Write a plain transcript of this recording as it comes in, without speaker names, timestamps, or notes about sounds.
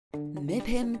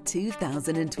MIPIM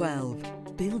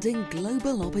 2012. Building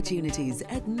global opportunities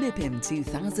at MIPIM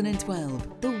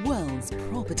 2012, the world's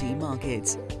property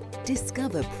market.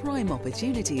 Discover prime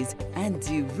opportunities and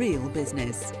do real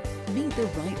business. Meet the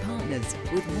right partners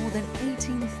with more than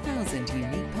 18,000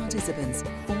 unique participants,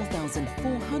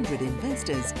 4,400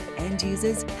 investors, end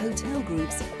users, hotel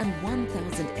groups and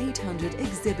 1,800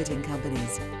 exhibiting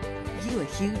companies. View a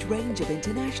huge range of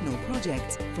international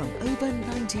projects from over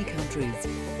 90 countries.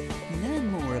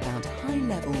 Learn more about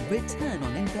high-level return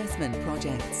on investment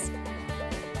projects.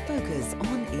 Focus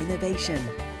on innovation.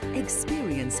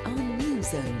 Experience our new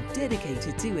zone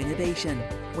dedicated to innovation,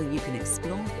 where you can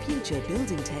explore future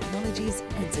building technologies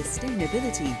and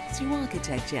sustainability through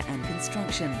architecture and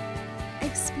construction.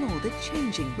 Explore the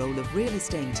changing role of real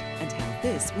estate and how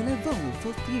this will evolve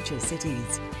for future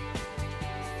cities.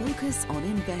 Focus on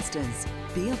investors.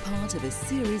 Be a part of a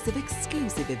series of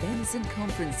exclusive events and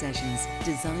conference sessions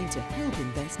designed to help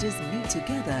investors meet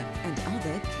together and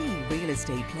other key real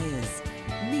estate players.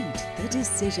 Meet the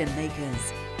decision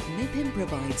makers. MIPIM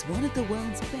provides one of the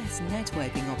world's best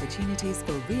networking opportunities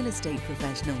for real estate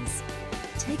professionals.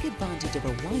 Take advantage of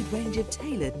a wide range of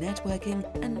tailored networking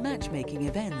and matchmaking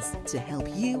events to help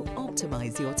you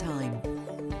optimize your time.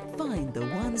 Find the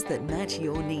ones that match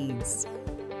your needs.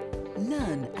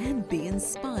 Learn and be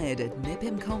inspired at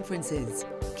MIPIM conferences.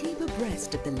 Keep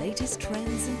abreast of the latest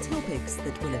trends and topics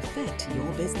that will affect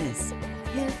your business.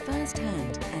 Hear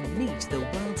firsthand and meet the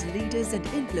world's leaders and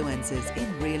influencers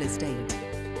in real estate.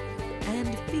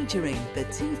 And featuring the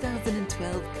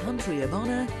 2012 Country of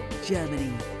Honor,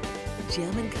 Germany.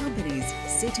 German companies,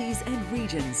 cities and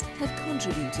regions have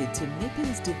contributed to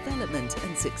MIPIM's development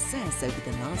and success over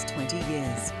the last 20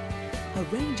 years. A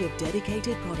range of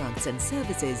dedicated products and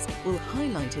services will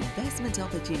highlight investment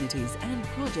opportunities and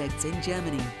projects in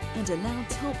Germany and allow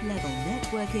top-level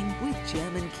networking with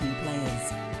German key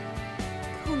players.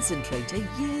 Concentrate a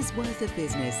year's worth of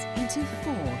business into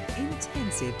 4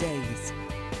 intensive days.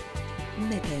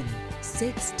 MIPIM,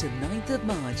 6th to 9th of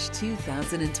March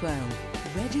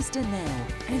 2012. Register now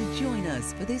and join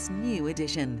us for this new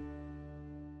edition.